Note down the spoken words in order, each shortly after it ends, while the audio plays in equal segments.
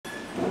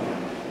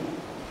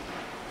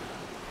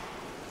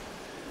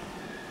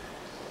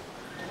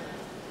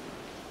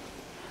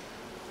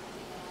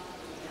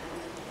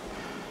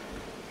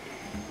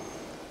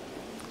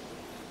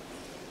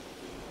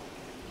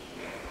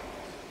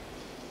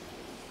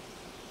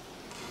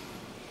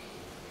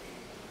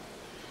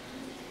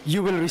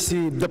You will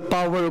receive the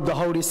power of the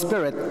Holy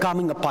Spirit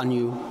coming upon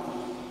you,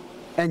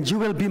 and you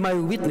will be my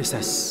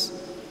witnesses,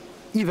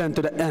 even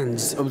to the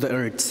ends of the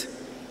earth.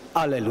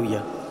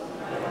 Alleluia.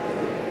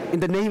 In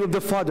the name of the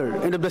Father,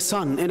 and of the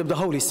Son, and of the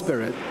Holy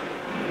Spirit,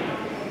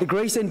 the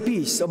grace and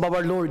peace of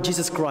our Lord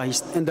Jesus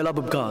Christ, and the love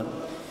of God,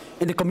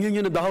 and the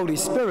communion of the Holy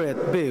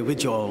Spirit be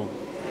with you all.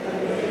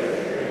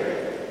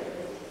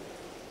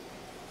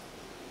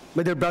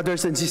 My dear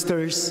brothers and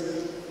sisters,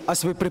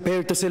 as we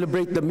prepare to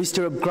celebrate the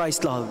mystery of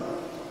Christ's love,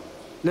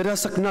 let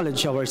us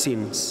acknowledge our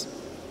sins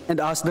and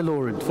ask the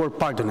Lord for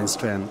pardon and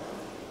strength.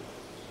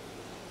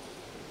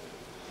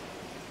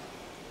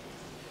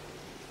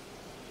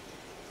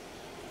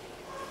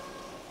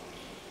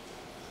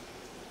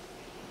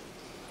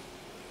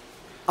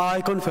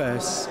 I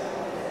confess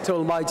to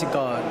Almighty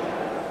God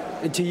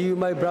and to you,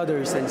 my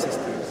brothers and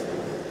sisters,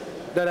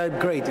 that I have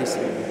greatly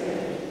sinned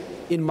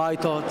in my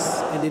thoughts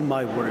and in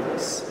my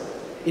words,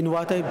 in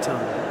what I have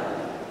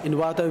done, in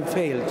what I have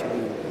failed to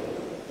do,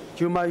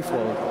 through my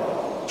fault,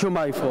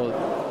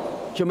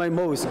 through my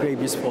most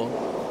grievous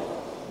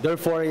fault.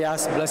 Therefore I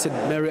ask Blessed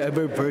Mary,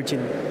 ever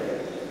Virgin,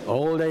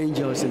 all the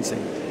angels and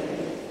saints,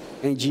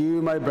 and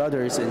you, my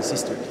brothers and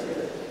sisters,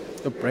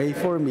 to pray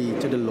for me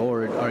to the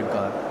Lord our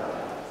God.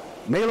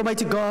 May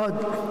Almighty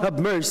God have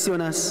mercy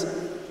on us,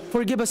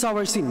 forgive us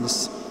our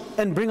sins,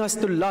 and bring us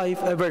to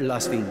life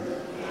everlasting.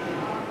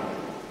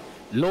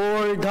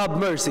 Lord, have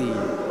mercy.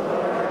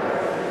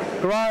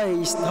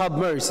 Christ, have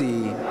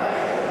mercy.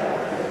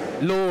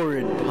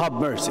 Lord, have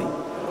mercy.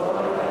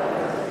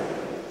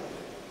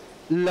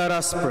 Let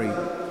us pray.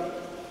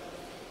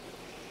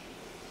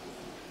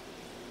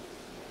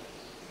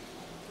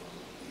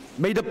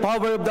 May the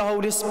power of the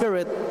Holy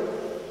Spirit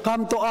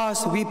come to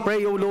us, we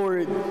pray, O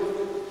Lord,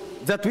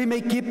 that we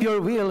may keep your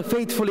will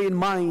faithfully in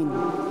mind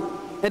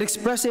and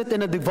express it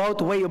in a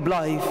devout way of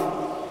life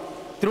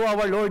through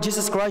our Lord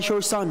Jesus Christ,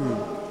 your Son,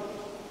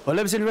 who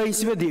lives and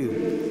reigns with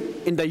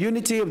you in the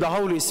unity of the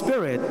Holy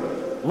Spirit,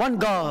 one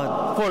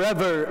God,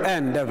 forever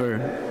and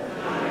ever.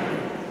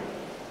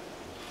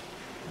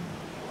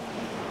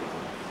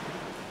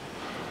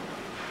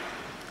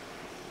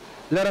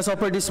 Let us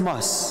offer this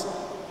Mass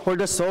for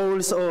the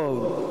souls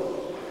of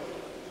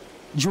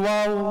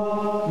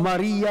Joao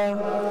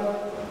Maria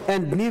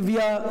and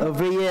Nivia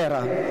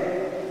Vieira,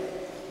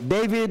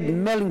 David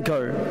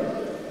Melinker,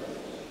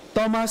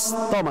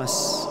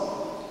 Thomas,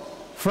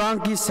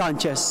 Frankie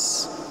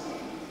Sanchez,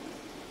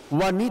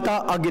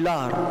 Juanita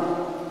Aguilar,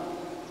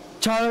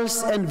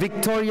 Charles and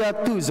Victoria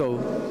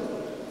Tuzo,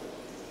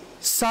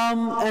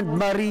 Sam and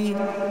Marie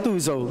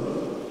Tuzo,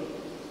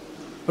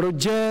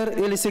 Roger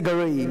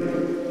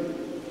Elisigaray,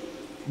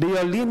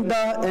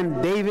 Deolinda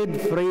and David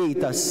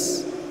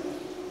Freitas,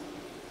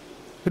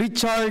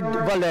 Richard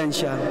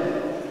Valencia,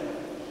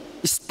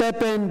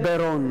 Stephen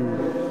Beron,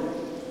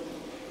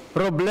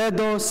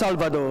 Robledo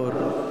Salvador,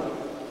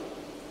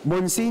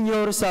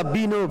 Monsignor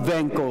Sabino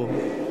Venco,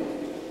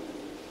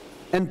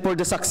 and for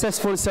the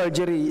successful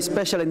surgery,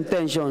 special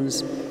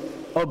intentions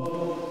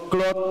of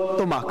Claude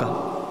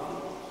Tumaca.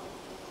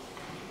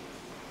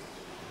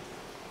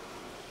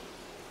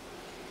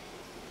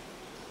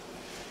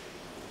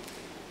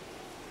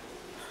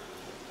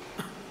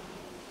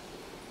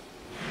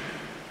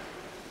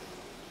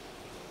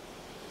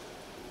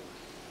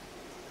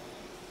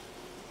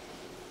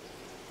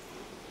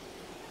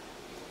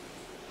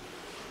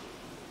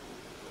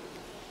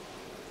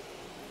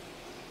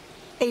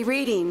 A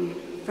reading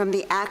from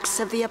the Acts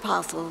of the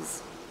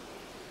Apostles.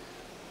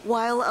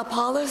 While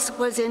Apollos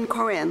was in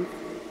Corinth,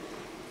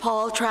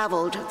 Paul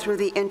traveled through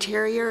the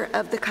interior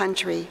of the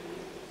country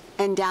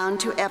and down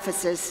to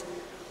Ephesus,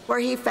 where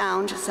he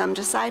found some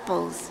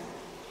disciples.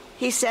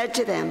 He said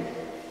to them,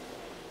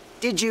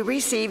 "Did you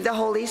receive the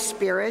Holy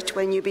Spirit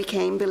when you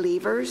became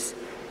believers?"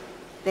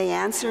 They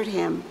answered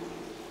him,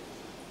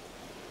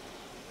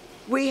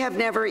 "We have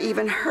never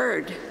even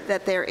heard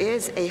that there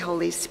is a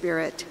Holy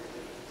Spirit."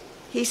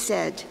 He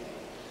said,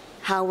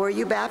 "How were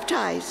you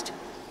baptized?"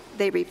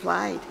 They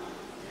replied,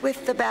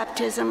 "With the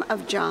baptism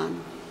of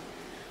John."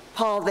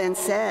 Paul then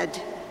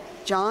said,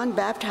 "John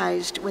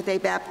baptized with a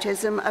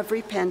baptism of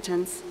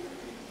repentance,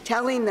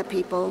 telling the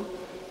people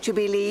to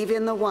believe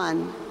in the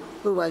one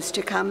who was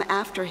to come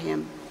after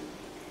him,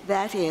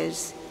 that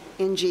is,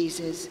 in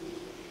Jesus."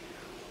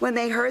 When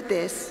they heard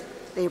this,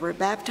 they were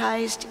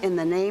baptized in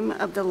the name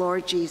of the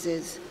Lord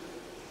Jesus.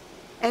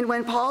 And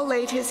when Paul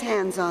laid his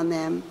hands on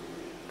them,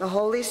 the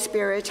Holy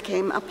Spirit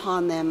came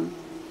upon them,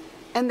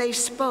 and they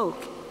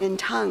spoke in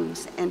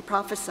tongues and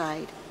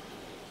prophesied.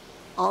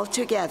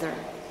 Altogether,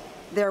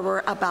 there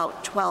were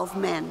about 12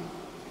 men.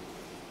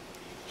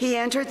 He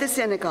entered the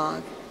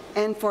synagogue,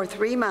 and for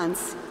 3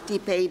 months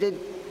debated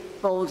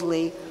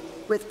boldly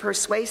with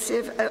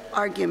persuasive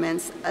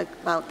arguments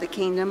about the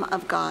kingdom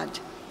of God.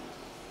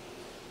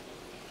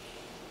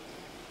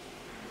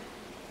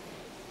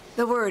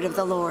 The word of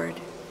the Lord.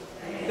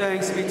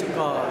 Thanks be to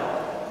God.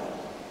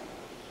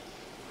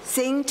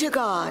 Sing to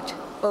God,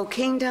 O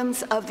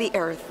kingdoms of the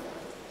earth.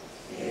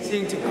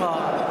 Sing to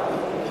God.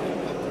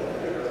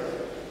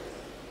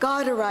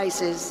 God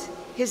arises,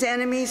 His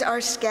enemies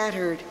are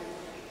scattered,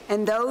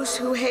 and those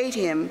who hate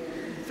him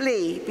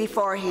flee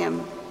before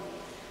him.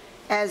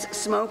 As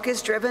smoke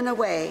is driven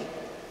away,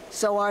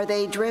 so are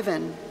they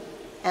driven,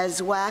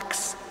 as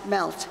wax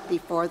melt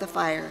before the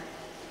fire.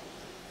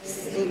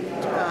 Sing to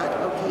God,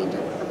 O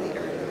kingdom of the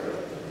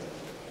earth.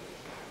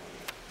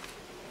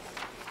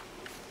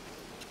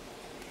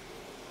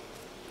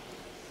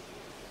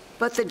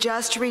 But the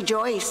just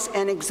rejoice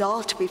and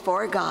exult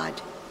before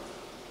God.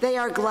 They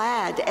are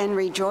glad and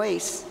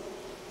rejoice.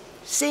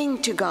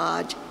 Sing to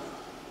God.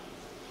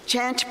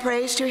 Chant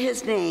praise to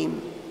his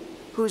name,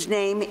 whose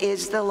name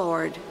is the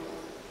Lord.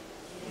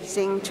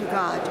 Sing to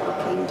God, O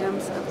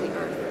kingdoms of the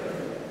earth.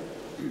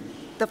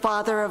 The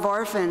Father of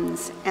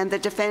orphans and the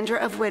defender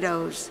of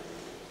widows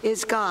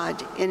is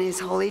God in his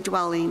holy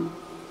dwelling.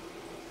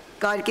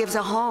 God gives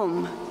a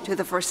home to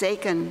the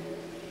forsaken.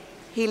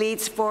 He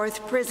leads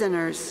forth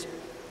prisoners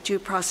to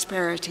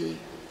prosperity.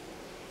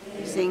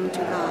 Sing to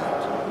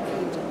God,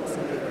 kingdoms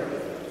of the earth.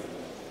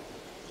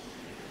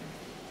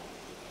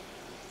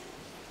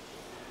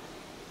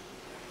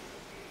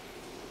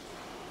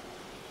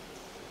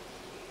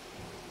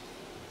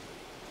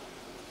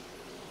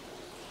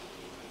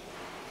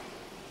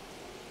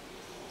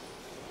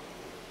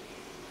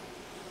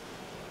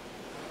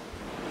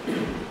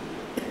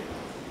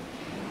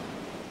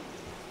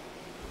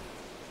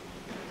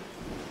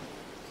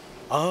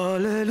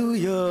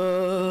 Alleluia,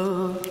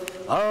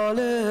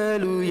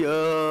 alleluia,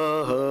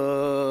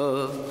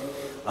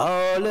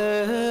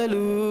 alleluia.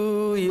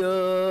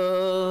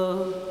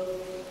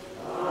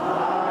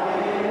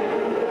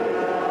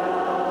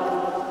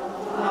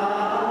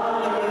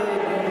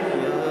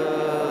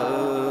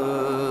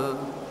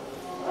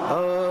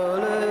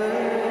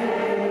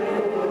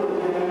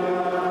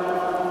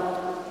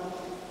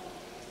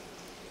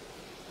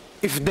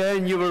 If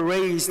then you were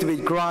raised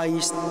with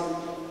Christ,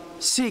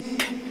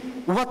 seek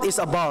what is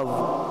above,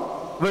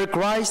 where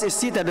Christ is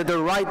seated at the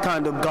right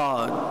hand of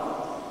God.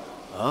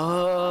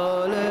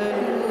 Alleluia,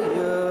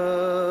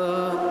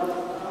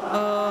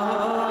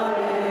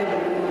 alleluia,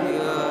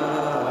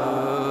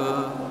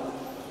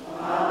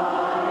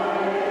 alleluia.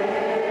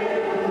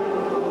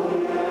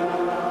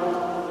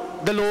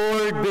 The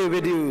Lord be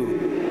with you.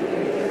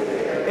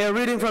 A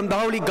reading from the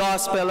Holy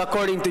Gospel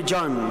according to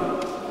John.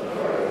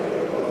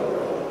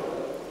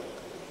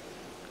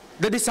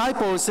 The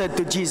disciples said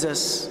to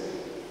Jesus,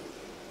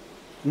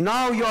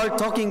 "Now you are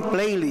talking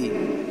plainly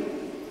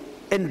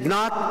and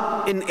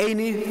not in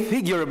any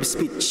figure of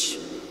speech.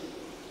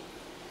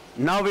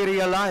 Now we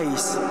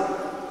realize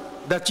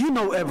that you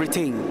know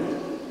everything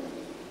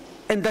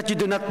and that you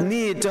do not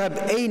need to have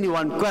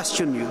anyone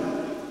question you.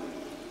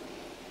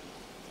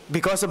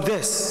 Because of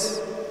this,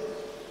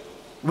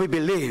 we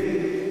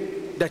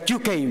believe that you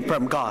came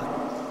from God."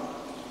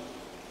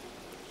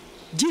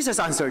 Jesus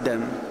answered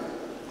them,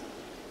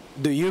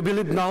 "Do you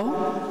believe now?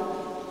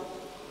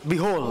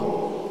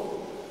 Behold,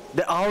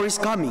 the hour is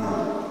coming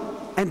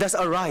and has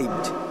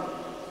arrived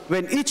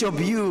when each of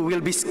you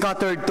will be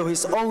scattered to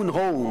his own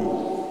home,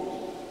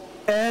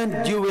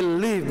 and you will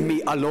leave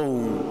me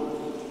alone.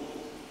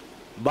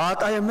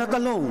 But I am not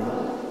alone,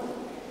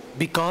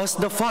 because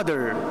the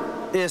Father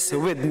is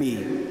with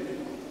me.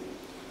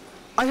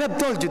 I have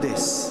told you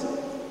this,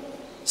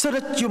 so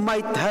that you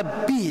might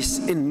have peace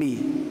in me.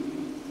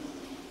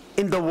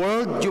 In the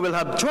world you will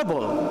have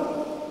trouble,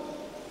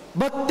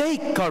 but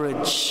take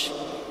courage.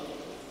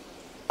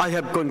 I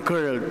have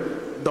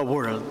conquered the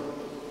world."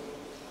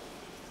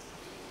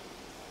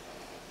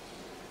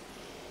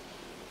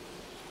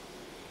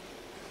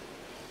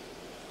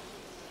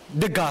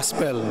 The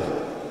Gospel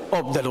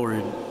of the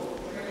Lord.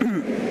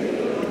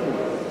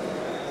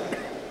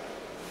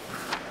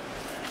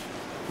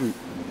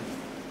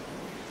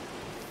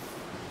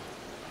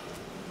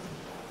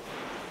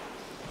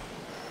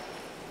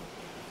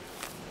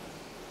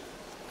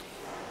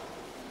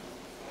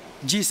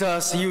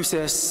 Jesus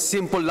uses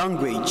simple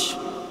language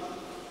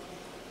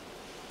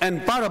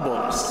and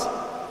parables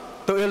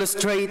to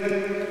illustrate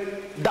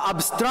the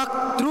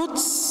abstract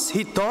truths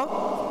he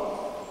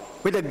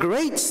taught with a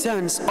great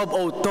sense of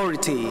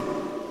authority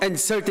and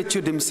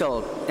certitude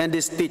himself and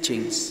his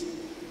teachings.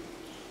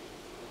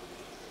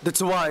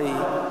 That's why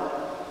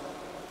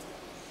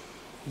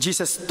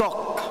Jesus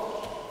talked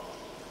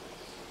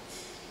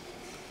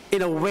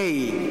in a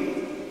way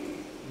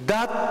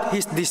that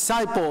his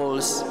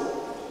disciples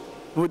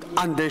would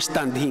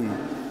understand him.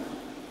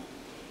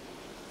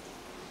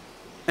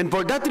 And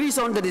for that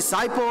reason, the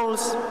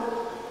disciples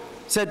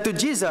said to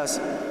Jesus,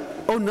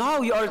 "Oh, now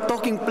you are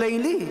talking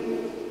plainly,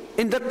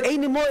 and not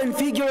anymore in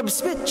figure of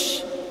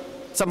speech."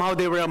 Somehow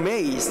they were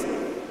amazed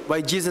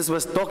why Jesus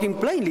was talking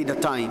plainly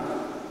that time.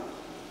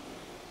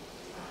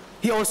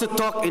 He also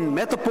talked in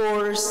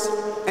metaphors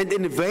and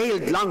in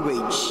veiled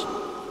language.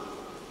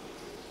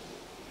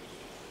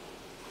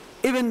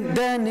 Even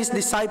then, his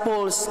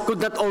disciples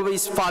could not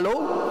always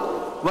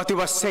follow what he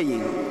was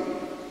saying.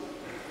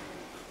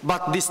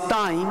 But this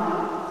time,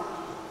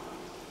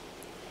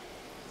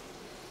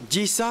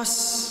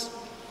 Jesus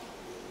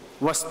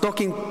was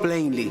talking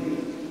plainly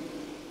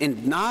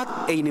and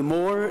not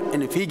anymore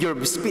in a figure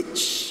of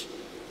speech.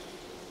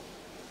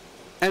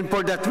 And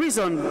for that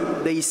reason,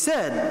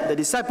 the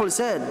disciples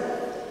said,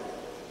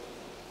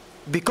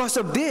 because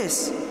of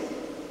this,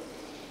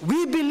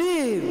 we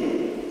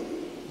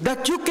believe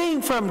that you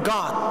came from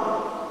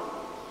God.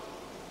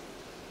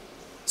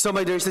 So,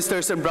 my dear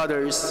sisters and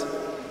brothers,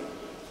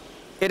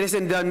 it is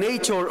in the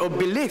nature of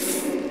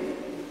belief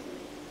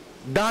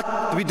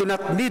that we do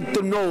not need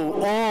to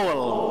know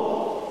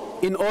all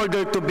in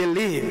order to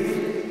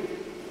believe.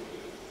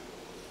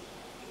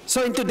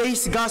 So in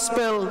today's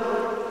gospel,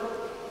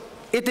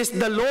 it is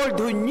the Lord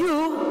who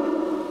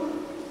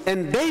knew,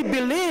 and they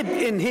believed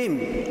in Him.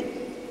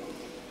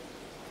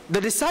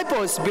 The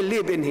disciples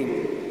believed in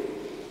Him.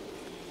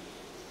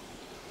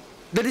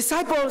 The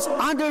disciples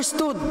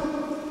understood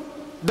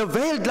the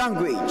veiled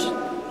language,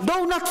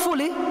 though not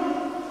fully.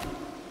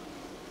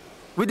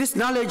 With this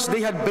knowledge,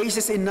 they had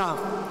basis enough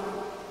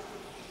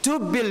to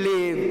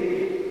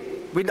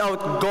believe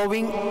without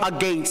going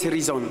against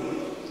reason.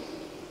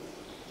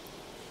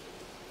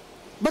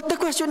 But the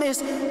question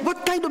is,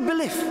 what kind of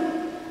belief?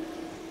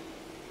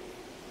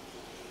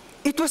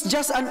 It was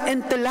just an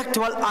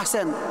intellectual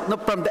assent,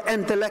 not from the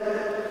intellect.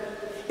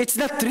 It's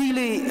not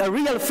really a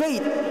real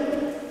faith.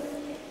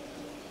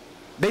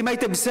 They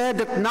might have said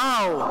that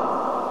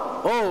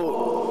now,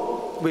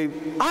 oh, we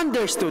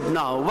understood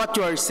now what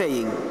you are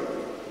saying.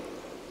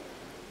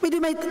 But they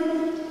might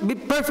be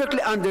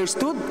perfectly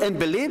understood and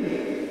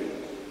believed,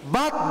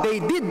 but they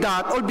did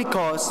that all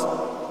because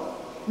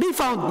they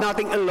found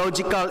nothing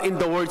illogical in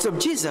the words of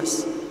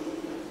Jesus.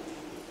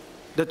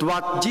 That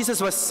what Jesus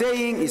was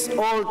saying is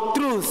all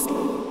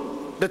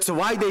truth. That's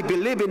why they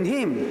believe in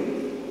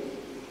Him.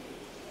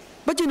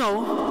 But you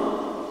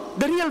know,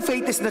 the real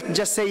faith is not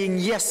just saying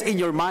yes in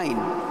your mind.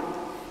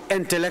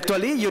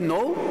 Intellectually, you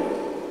know,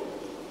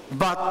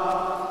 but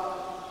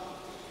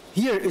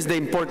here is the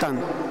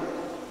important.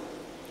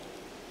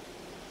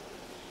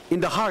 In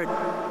the heart,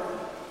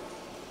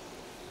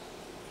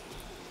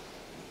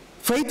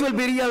 faith will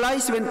be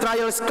realized when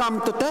trials come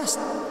to test.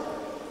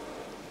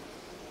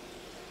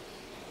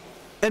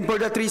 And for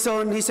that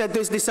reason, He said to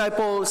His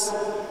disciples,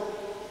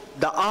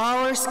 the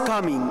hour is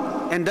coming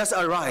and does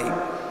arrive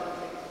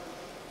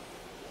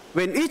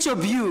when each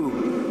of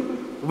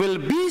you will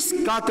be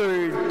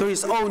scattered to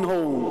his own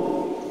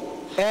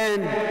home,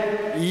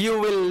 and you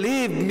will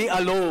leave me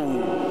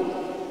alone.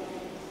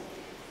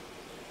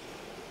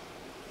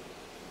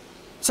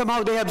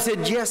 Somehow they have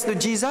said yes to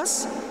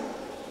Jesus.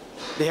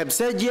 They have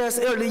said yes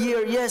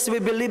earlier. Yes, we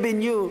believe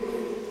in you.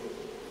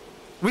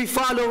 We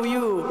follow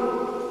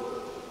you.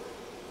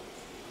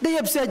 They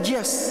have said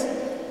yes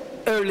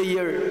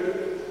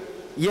earlier.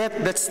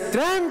 Yet the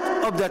strength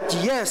of that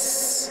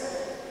yes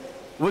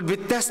would be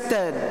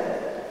tested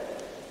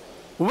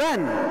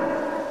when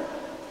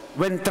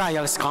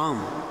trials come.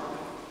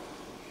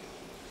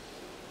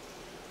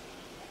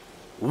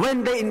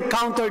 When they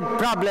encountered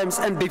problems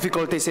and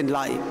difficulties in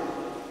life.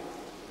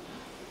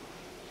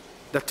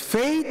 That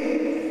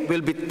faith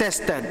will be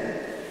tested.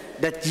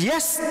 That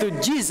yes to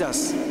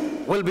Jesus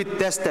will be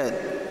tested.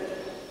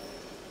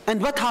 And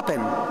what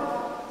happened?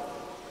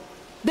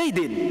 They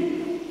did.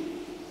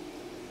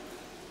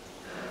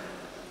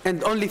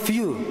 And only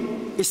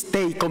few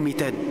stay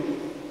committed.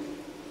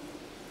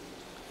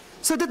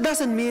 So that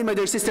doesn't mean, my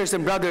dear sisters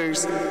and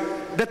brothers,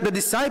 that the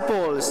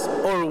disciples,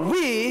 or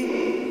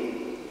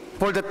we,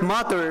 for that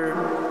matter,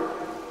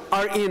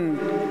 are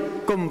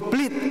in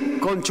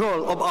complete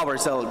control of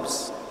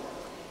ourselves.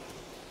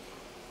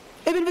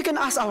 Even we can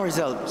ask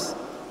ourselves,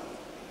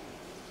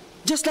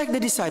 just like the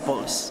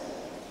disciples,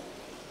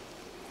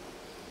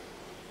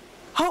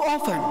 how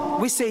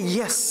often we say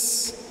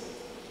yes,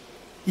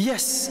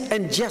 yes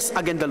and yes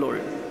again to the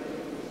Lord.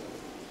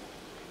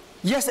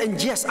 Yes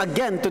and yes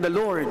again to the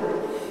Lord.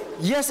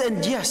 Yes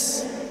and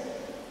yes.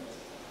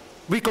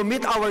 We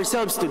commit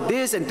ourselves to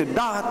this and to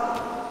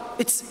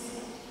that.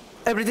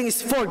 Everything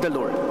is for the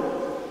Lord.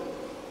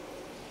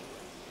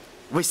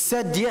 We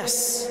said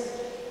yes.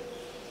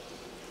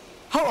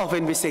 How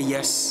often we say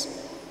yes?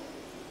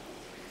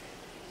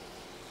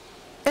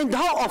 And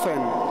how often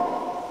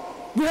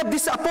we have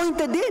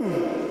disappointed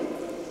Him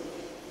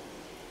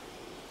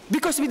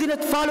because we did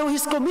not follow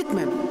His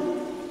commitment.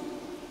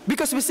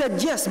 Because we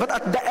said yes, but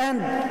at the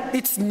end,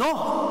 it's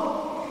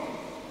no.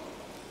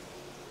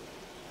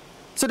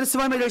 So that's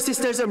why, my dear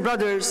sisters and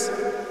brothers,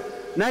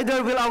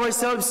 neither will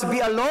ourselves be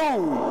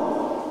alone.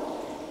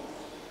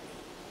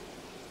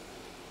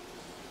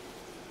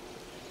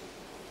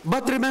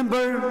 But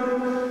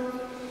remember,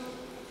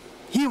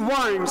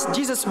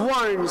 Jesus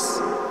warns,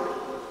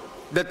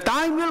 the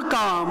time will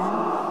come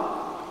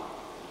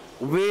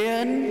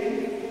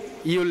when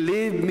you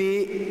leave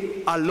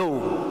me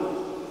alone.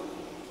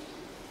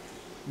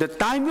 The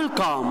time will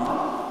come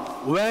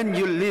when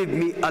you leave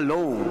me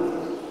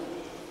alone.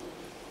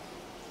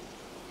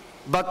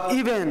 But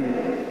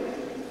even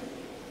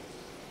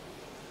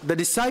the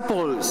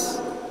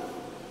disciples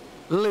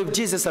leave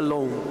Jesus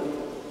alone.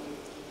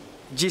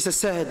 Jesus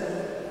said,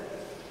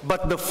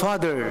 but the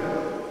Father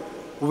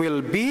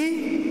will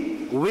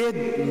be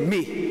with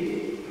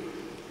me.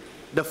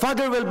 The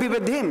Father will be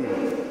with him.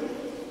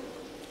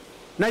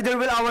 Neither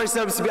will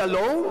ourselves be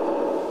alone.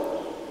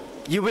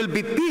 You will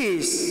be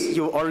peace,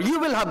 you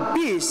will have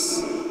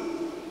peace.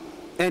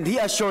 And he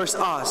assures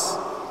us,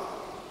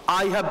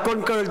 I have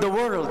conquered the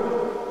world.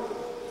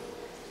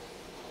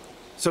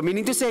 So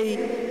meaning to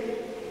say,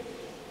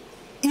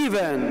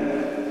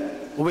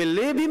 even we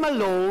leave him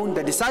alone,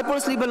 the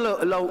disciples leave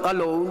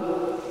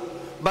alone,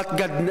 but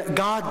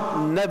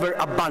God never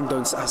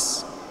abandons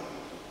us.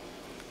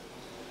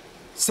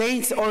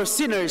 Saints or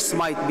sinners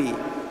might be,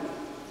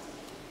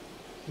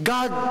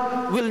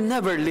 God will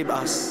never leave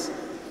us.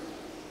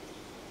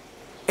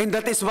 And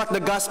that is what the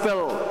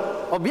gospel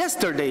of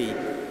yesterday,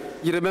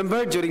 you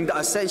remember during the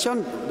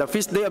Ascension, the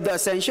feast day of the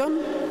Ascension,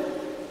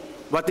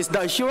 what is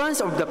the assurance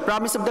of the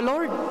promise of the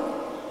Lord?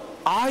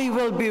 I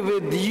will be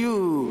with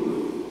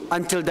you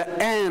until the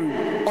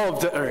end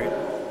of the earth.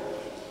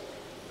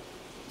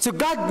 So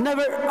God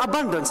never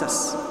abandons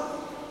us.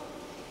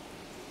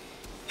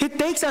 He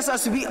takes us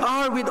as we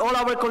are with all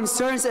our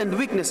concerns and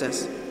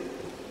weaknesses.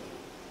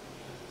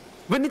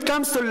 When it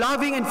comes to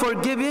loving and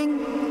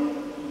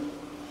forgiving,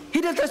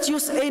 He doesn't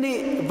use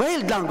any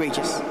veiled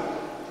languages.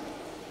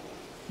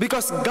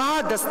 Because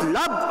God has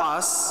loved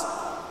us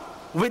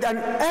with an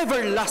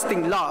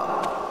everlasting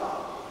love.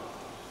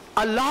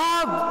 A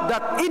love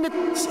that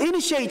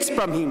initiates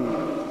from Him.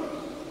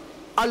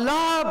 A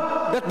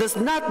love that does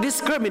not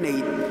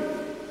discriminate.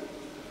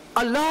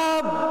 A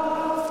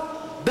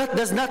love that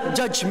does not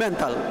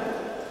judgmental.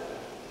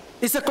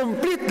 It's a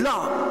complete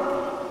love.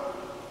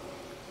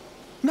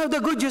 Now the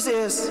good news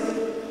is,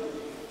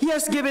 He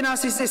has given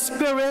us His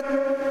Spirit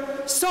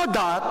so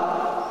that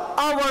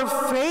our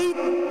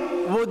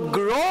faith would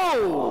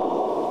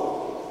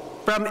grow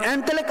from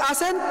intellect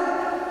assent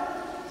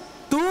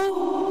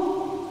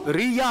to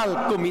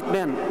real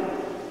commitment.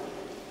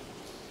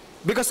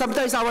 Because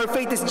sometimes our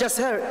faith is just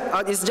here,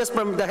 it's just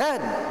from the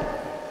head.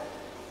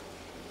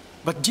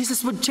 But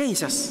Jesus would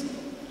change us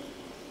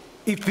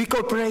if we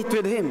cooperate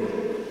with Him,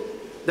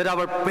 that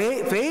our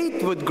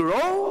faith would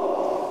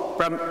grow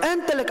from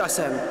intellect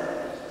assent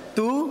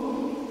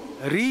to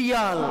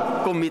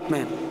real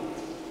commitment.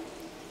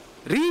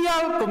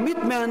 Real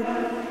commitment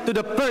to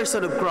the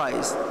person of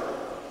Christ.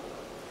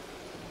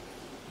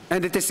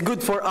 And it is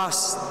good for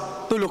us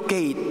to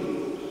locate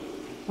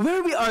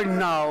where we are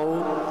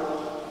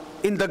now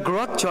in the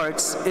growth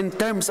charts in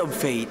terms of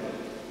faith.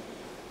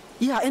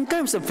 Yeah, in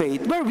terms of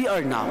faith, where we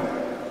are now.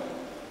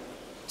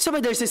 So my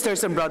dear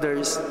sisters and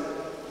brothers,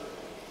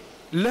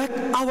 let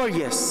our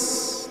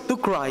yes to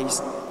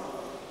Christ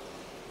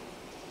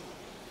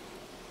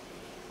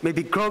may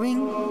be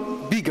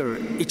growing bigger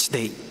each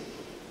day.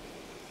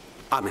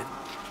 Amen.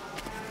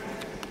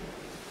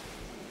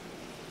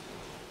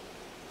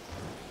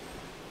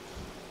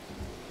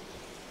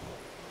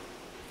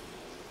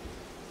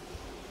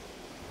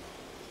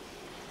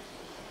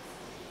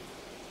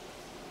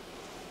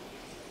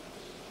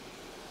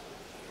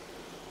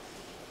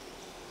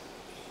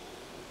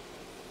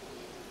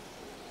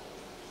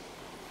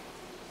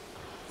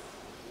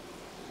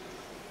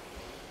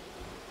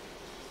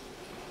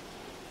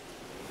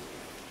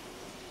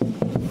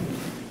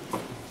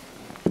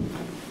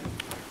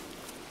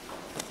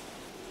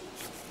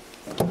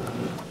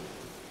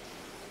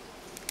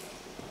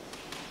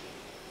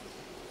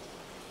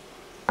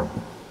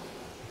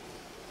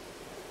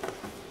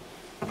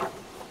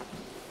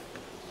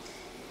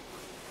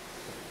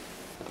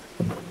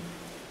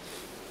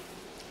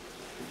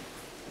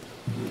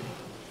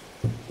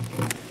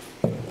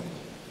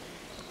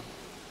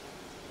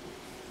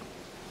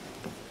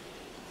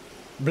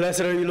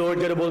 Blessed are you, Lord,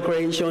 God of all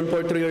creation,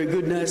 for through your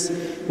goodness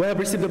we have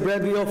received the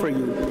bread we offer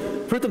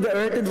you, fruit of the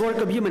earth and work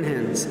of human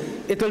hands.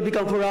 It will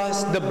become for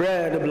us the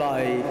bread of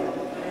life.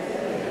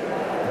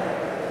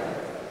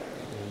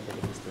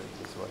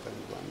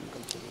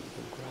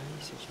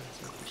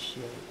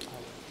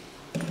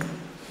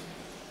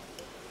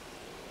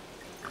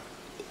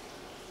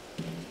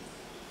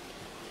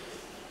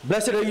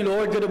 Blessed are you,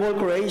 Lord, God of all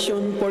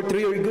creation, for through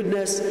your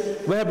goodness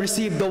we have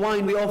received the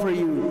wine we offer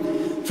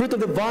you, fruit of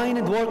the vine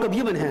and work of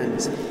human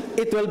hands.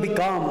 It will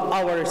become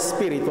our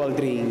spiritual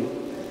drink.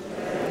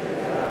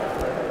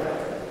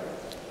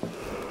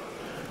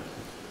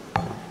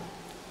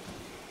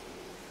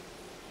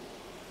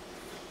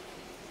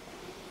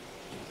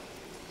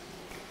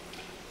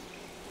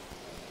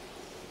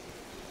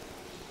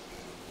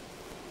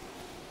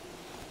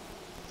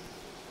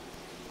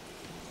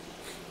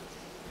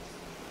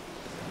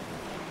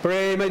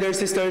 Pray, my dear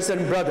sisters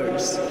and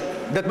brothers,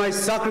 that my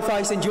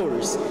sacrifice and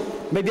yours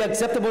may be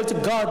acceptable to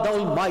God the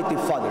Almighty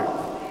Father.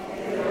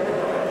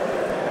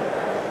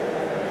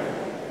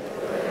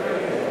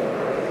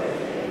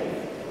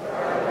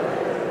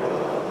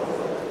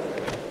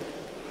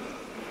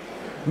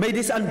 May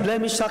this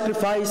unblemished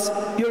sacrifice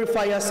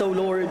purify us, O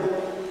Lord,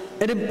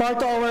 and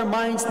impart to our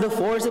minds the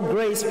force of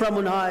grace from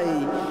on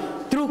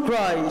high, through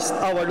Christ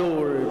our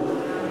Lord.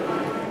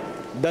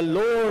 The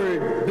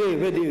Lord be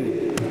with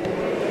you.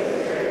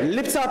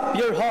 Lift up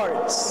your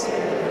hearts.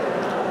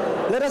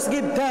 Let us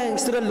give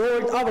thanks to the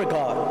Lord our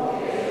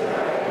God.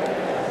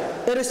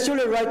 It is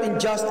truly right and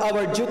just,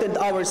 our duty and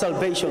our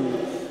salvation,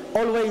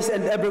 always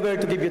and everywhere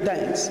to give you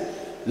thanks,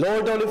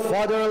 Lord, Holy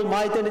Father,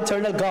 Almighty and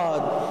Eternal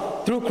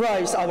God, through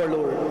Christ our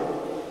Lord.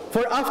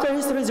 For after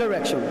his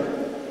resurrection,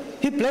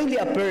 he plainly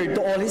appeared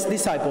to all his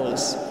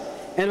disciples,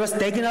 and was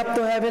taken up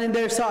to heaven in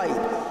their sight,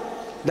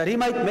 that he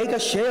might make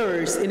us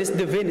sharers in his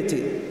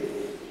divinity.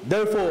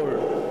 Therefore,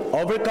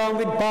 overcome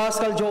with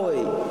paschal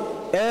joy,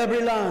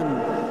 every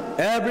land,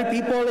 every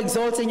people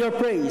exalts in your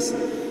praise,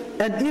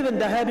 and even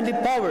the heavenly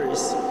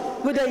powers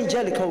with the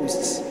angelic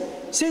hosts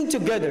sing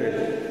together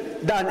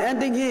the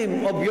unending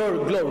hymn of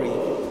your glory,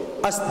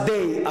 as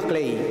they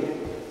acclaim,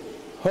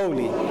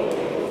 Holy.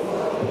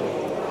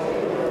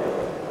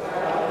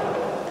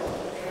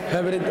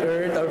 Heaven and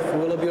earth are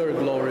full of your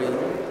glory.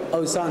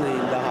 Hosanna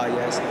in the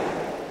highest.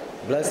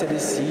 Blessed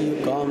is he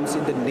who comes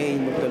in the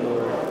name of the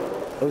Lord.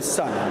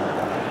 Hosanna in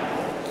the highest.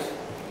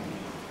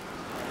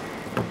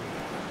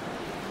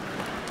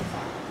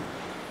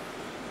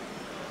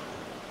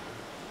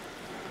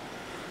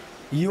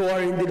 You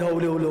are indeed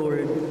holy, O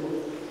Lord,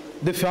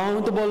 the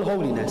fount of all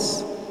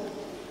holiness.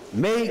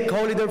 Make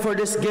holy therefore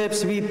these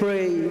gifts, we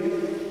pray,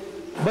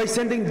 by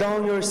sending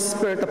down your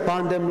Spirit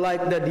upon them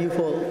like the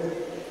dewfall,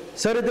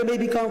 so that they may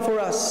become for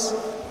us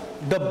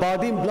the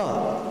body and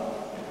blood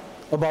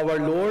of our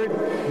Lord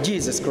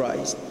Jesus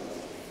Christ.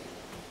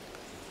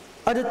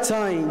 At the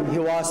time he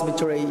was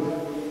betrayed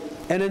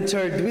and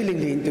entered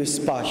willingly into his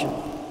passion,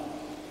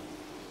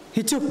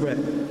 he took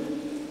bread,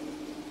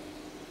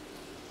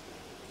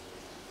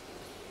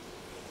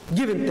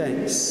 giving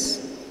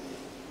thanks,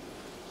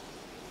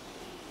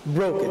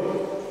 broke it,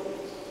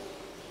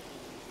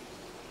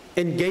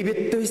 and gave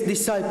it to his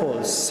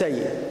disciples,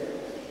 saying,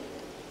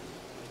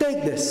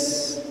 "Take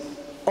this,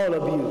 all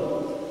of you,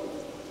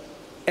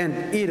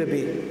 and eat of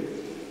it,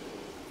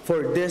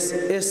 for this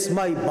is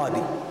my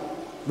body,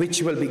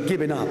 which will be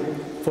given up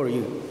for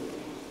you."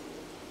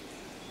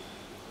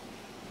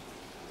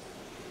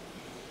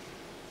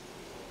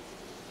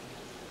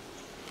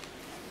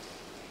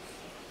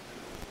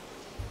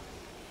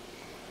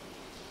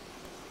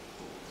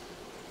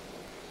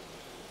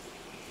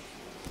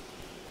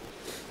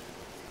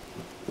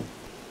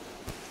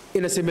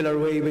 In a similar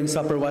way, when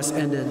supper was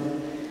ended,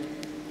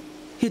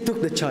 he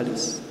took the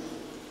chalice,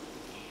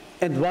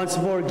 and once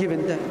more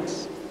giving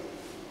thanks,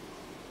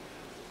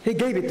 he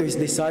gave it to his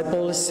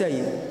disciples,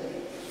 saying,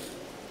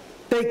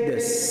 "Take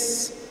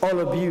this, all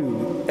of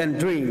you, and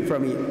drink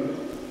from it.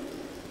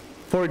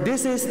 For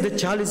this is the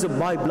chalice of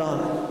my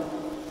blood,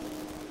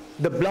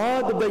 the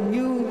blood of the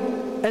new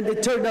and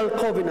eternal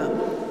covenant,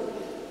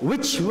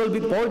 which will be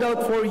poured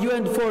out for you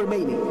and for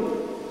many,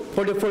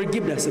 for the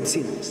forgiveness of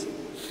sins.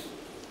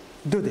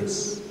 Do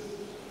this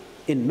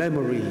in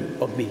memory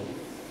of me."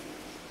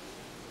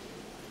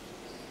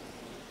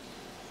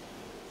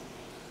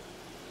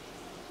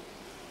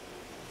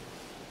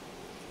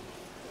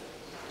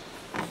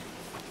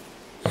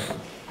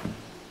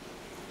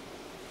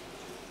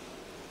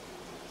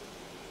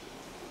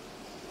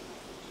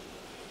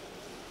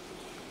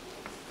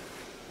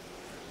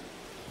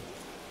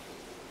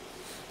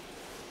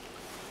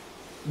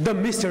 The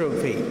mystery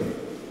of faith.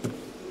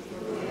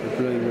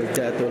 Including your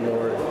death, O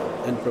Lord,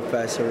 and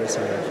profess your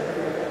resurrection.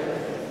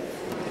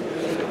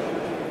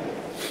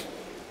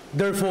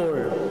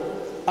 Therefore,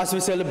 as we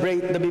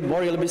celebrate the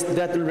memorial of his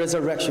death and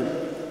resurrection,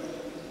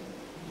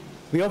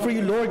 we offer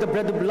you, Lord, the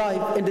bread of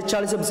life and the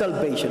chalice of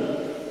salvation,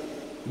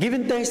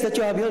 giving thanks that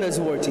you have held us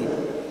worthy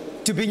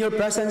to be in your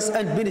presence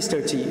and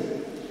minister to you.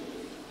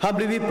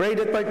 Humbly we pray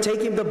that,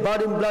 partaking of the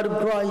body and blood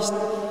of Christ,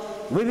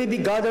 we may be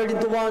gathered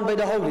into one by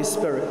the Holy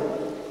Spirit.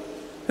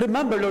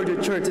 Remember, Lord,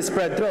 your church is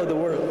spread throughout the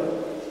world,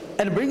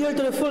 and bring her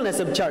to the fullness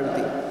of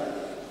charity,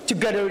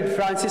 together with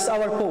Francis,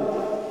 our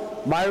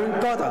Pope, Myron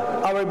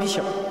Cota, our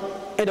Bishop,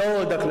 and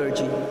all the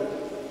clergy.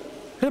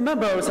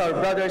 Remember also our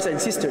brothers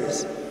and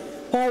sisters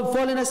who have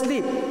fallen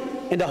asleep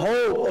in the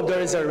hope of the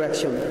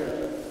resurrection,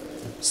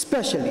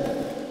 especially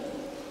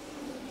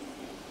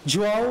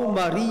Joao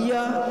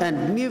Maria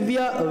and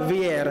Nivia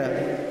Vieira,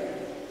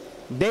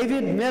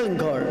 David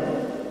Melgar,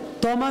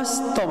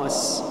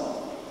 Thomas,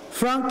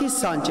 Frankie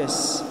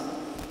Sanchez,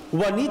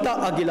 Juanita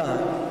Aguilar,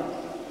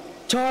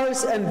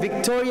 Charles and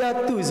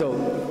Victoria Tuzo,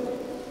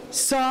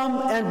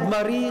 Sam and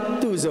Marie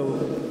Tuzo,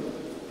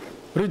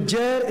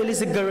 Roger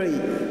Elizagaray,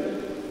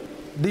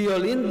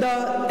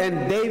 Diolinda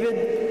and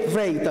David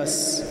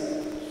Freitas,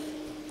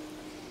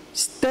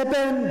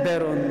 Stephen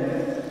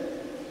Beron,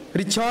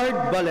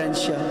 Richard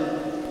Valencia,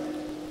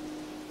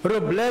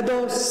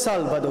 Robledo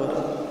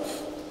Salvador,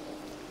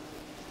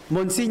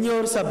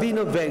 Monsignor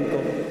Sabino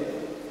Venco,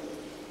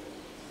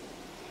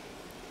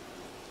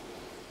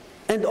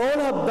 and all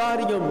have died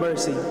in your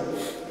mercy.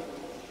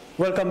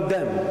 Welcome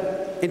them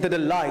into the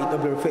light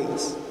of your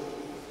face.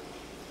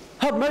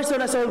 Have mercy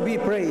on us all, we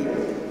pray,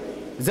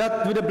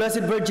 that with the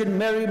Blessed Virgin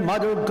Mary,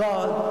 Mother of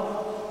God,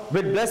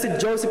 with Blessed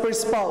Joseph, her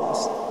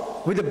spouse,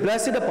 with the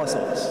blessed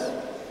apostles,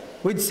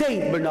 with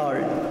Saint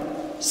Bernard,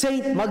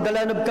 Saint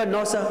Magdalene of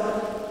Canossa,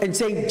 and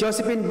Saint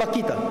Josephine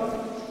Bakita,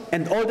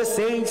 and all the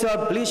saints who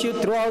have pleased you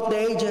throughout the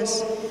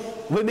ages,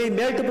 we may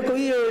merit to be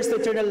co-heirs to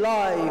eternal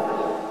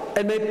life,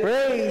 and may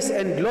praise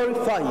and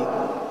glorify you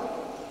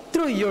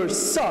through your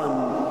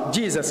Son,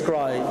 Jesus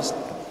Christ.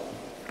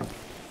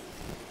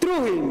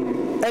 Through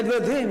him, and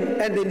with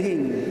him, and in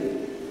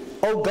him,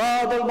 O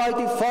God,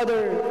 Almighty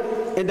Father,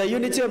 in the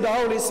unity of the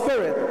Holy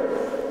Spirit,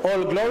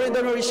 all glory and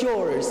honor is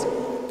yours,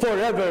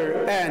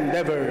 forever and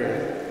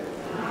ever.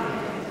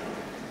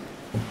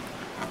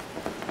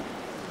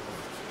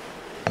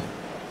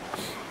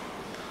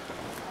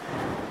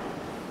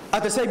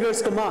 At the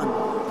Savior's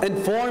command,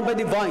 and formed by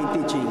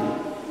divine teaching,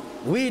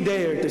 we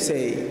dare to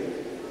say,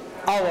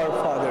 Our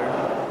Father,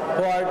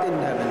 who art in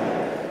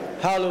heaven,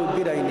 hallowed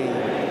be thy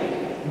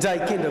name. Thy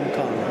kingdom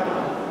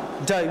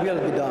come, thy will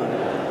be done,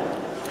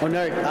 on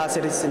earth as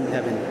it is in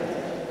heaven.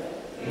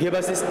 Give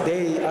us this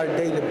day our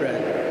daily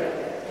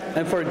bread,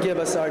 and forgive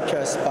us our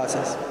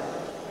trespasses,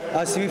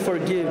 as we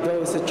forgive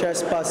those who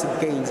trespass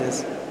against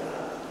us.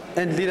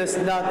 And lead us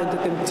not into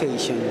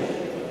temptation.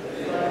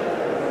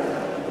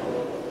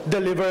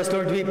 Deliver us,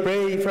 Lord, we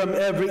pray, from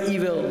every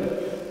evil.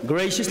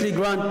 Graciously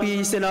grant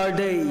peace in our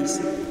days,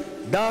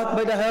 that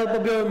by the help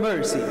of your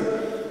mercy,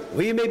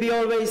 we may be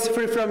always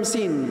free from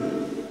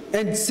sin,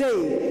 and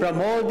safe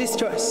from all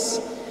distress,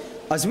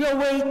 as we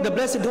await the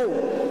blessed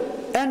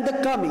hope and the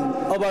coming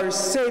of our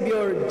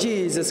Savior,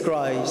 Jesus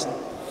Christ.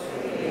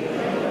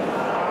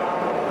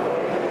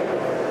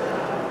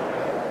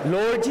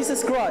 Lord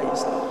Jesus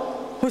Christ,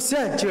 who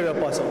said to your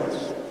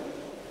apostles,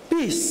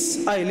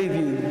 Peace I leave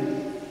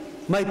you,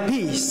 my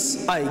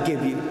peace I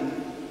give you.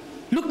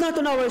 Look not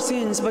on our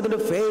sins, but on the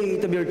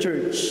faith of your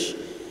church,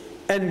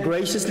 and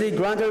graciously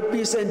grant her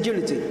peace and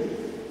unity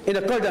in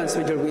accordance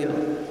with your will,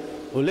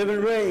 who live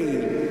and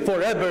reign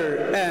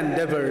forever and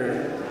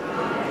ever.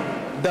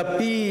 The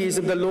peace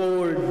of the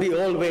Lord be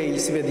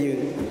always with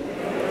you.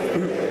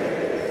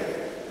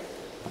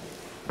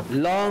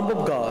 Lamb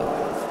of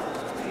God,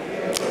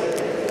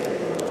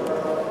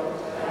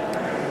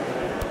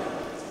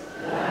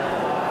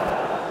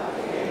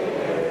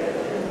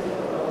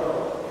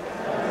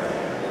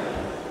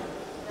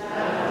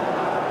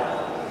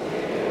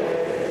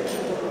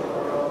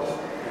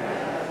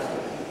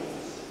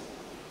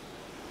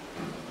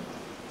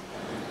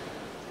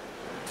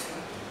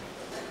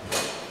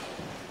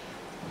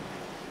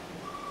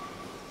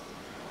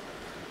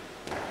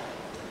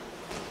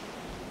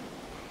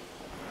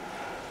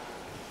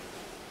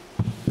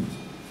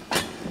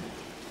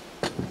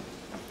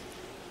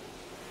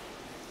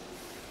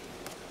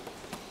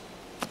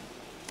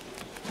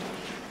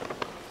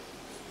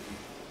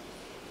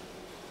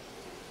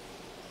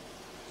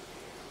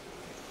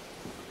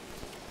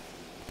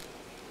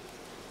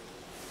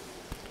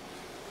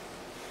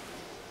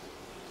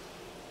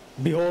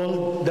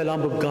 behold the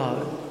Lamb of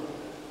God.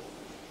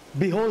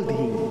 Behold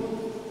him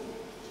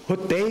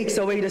who takes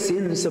away the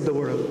sins of the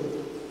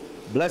world.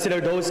 Blessed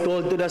are those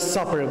called to the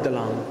supper of the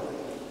Lamb.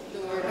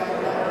 Lord,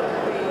 I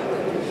love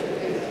that you should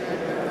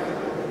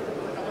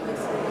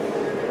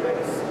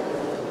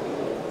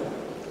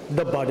enter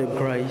The body of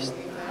Christ.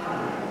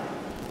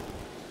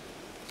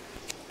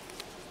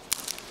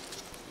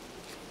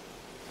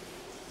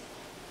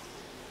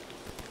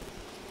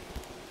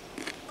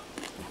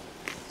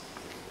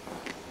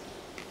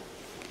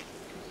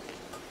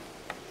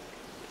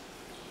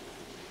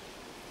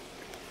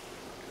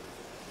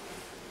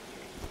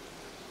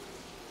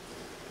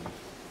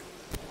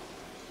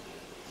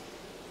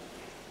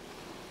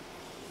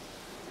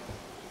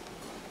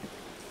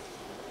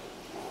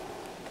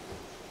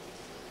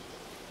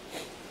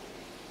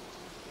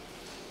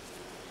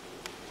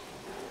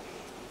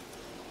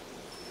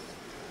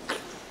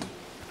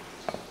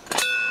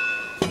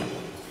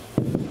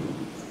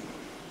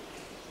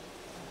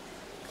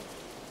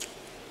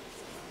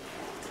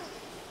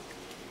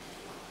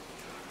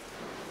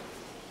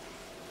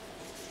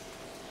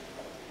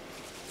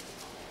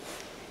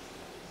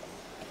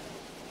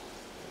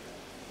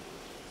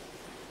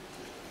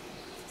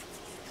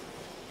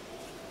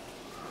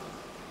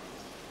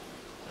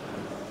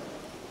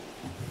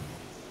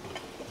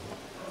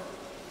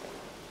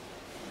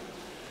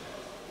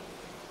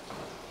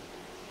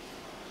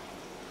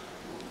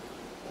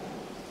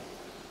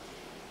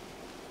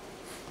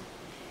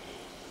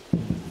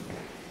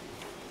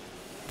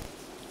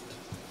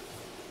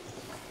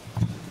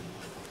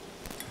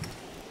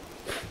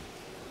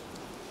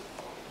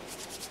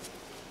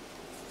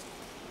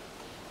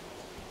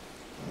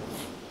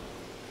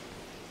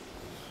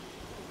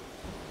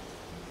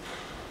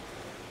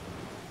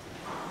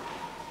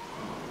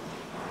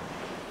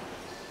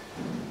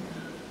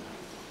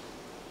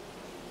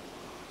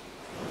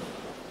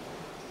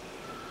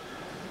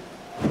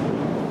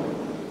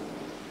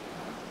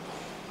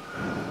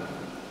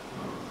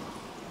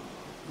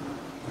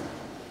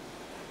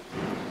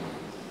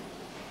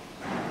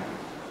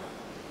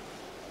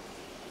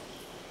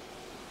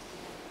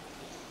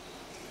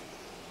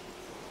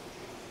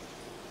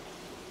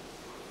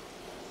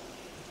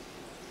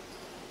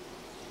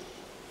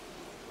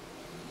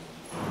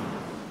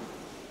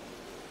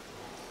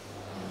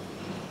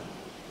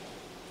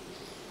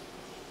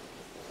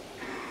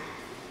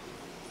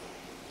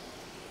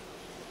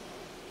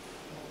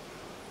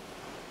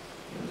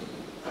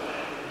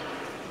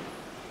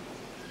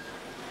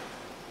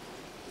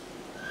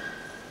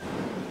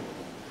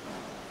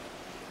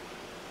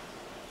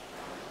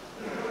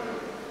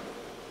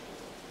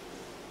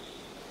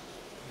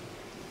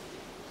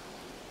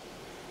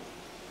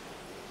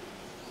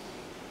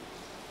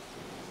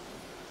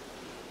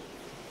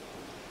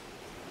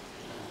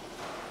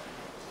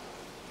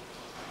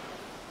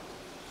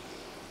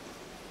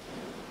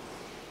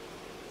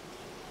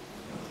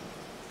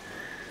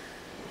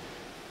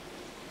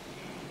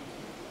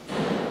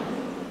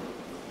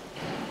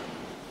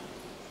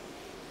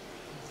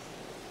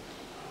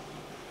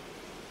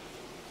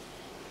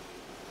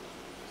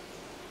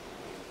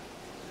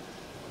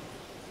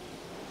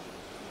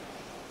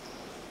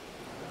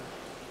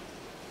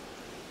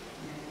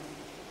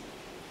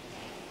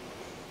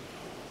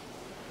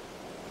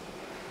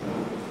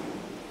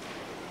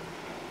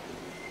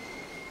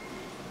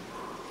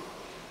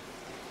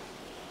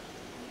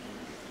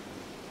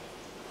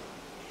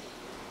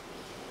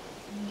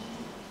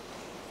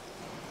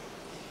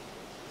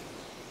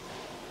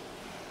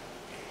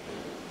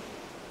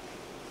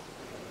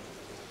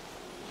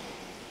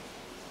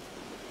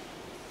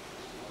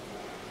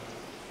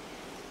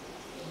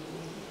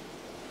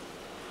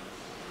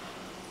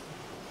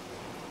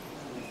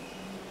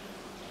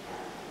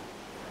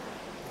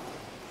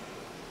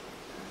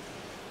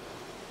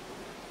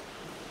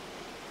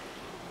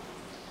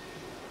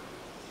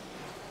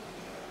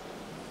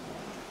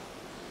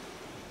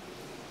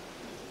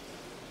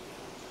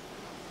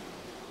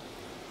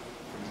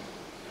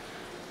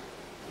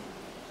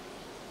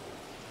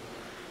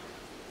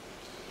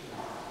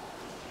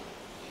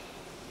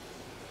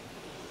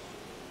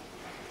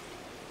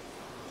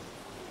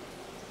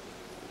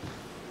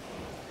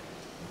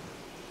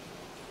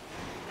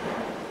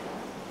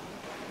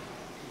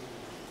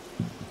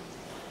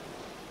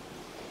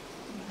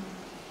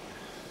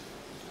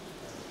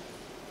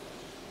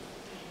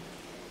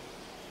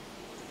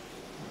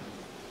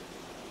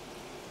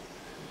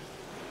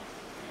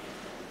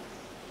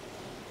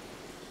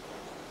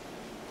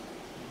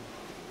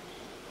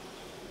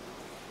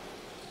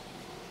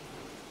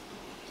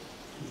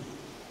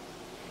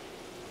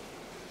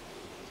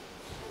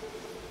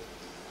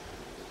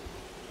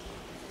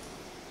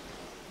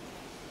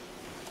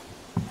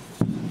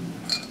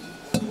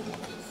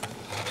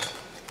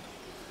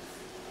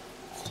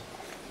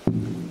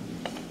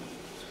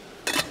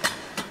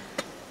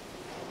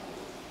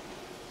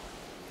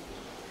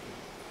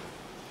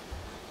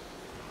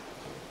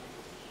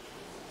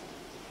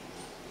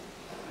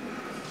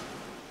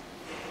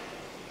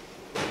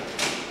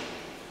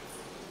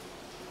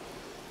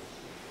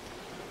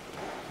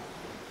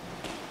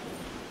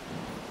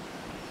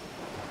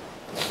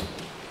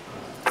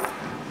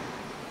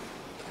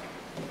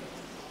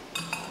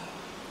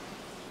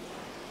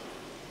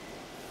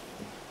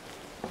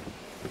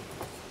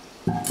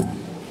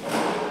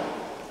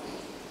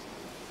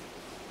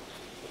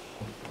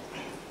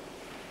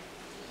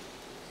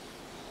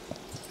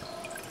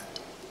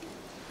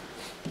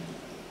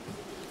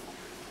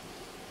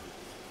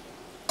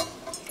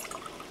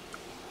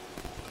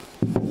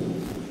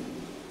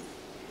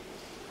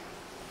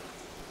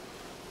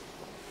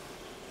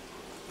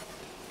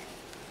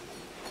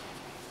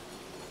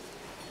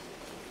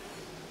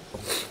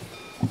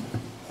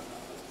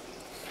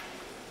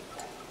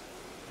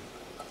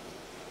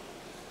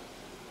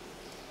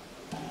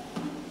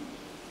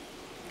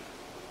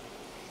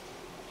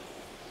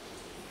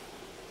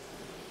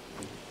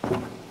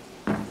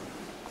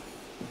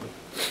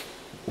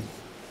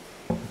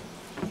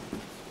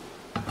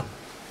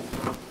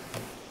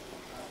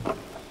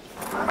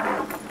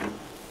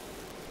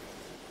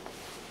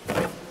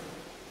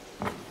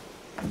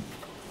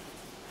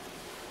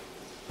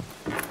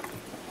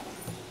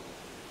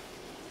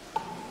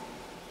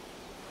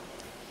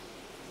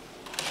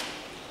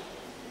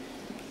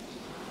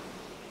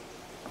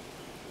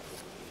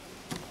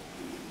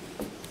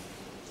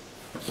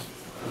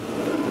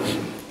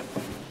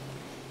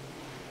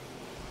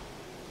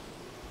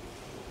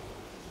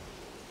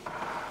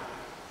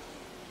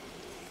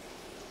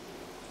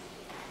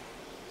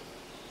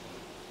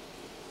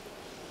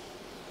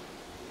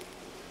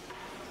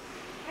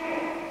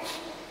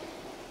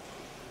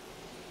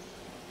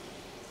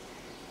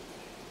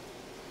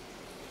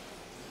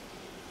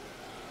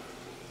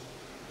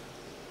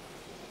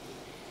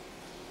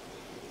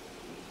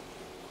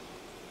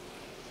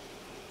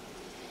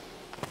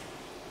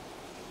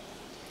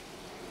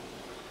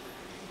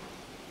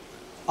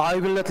 I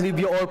will not leave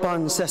you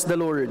orphans, says the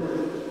Lord.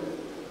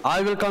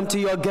 I will come to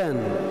you again,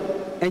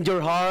 and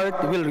your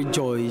heart will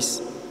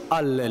rejoice.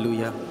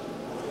 Alleluia.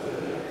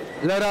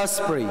 Let us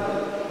pray.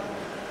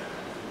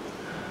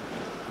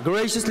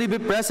 Graciously be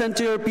present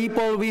to your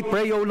people, we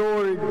pray, O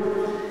Lord,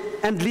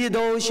 and lead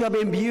those you have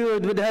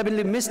imbued with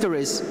heavenly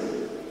mysteries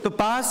to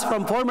pass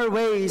from former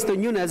ways to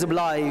newness of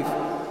life,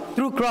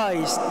 through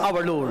Christ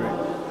our Lord.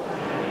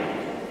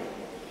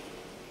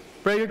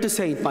 Prayer to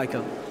Saint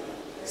Michael.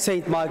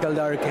 Saint Michael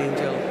the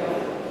Archangel,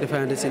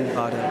 defend us in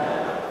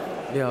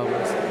battle. Be our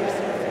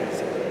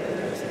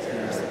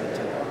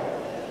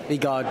May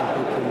God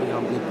rebuke whom we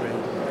humbly pray,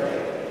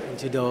 and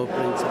to thou,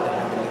 Prince of the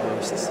heavenly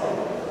hosts,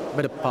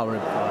 by the power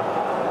of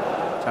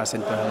God, cast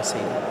into hell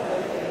Satan,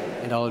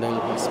 and all the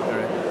evil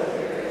spirit,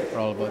 for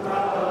all body.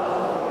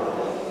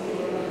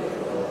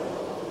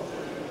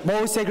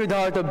 Most Sacred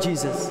Heart of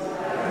Jesus,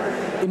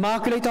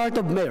 Immaculate Heart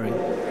of Mary,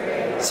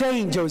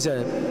 Saint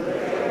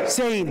Joseph,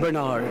 Saint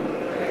Bernard,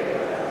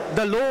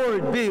 the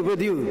Lord be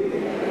with you.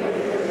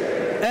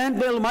 And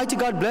may Almighty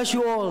God bless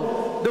you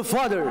all, the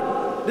Father,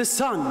 the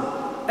Son,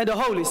 and the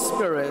Holy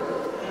Spirit.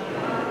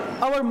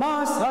 Our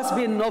Mass has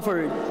been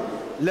offered.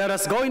 Let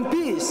us go in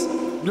peace,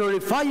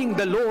 glorifying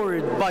the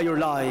Lord by your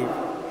life.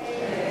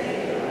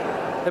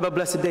 Have a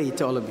blessed day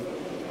to all of you.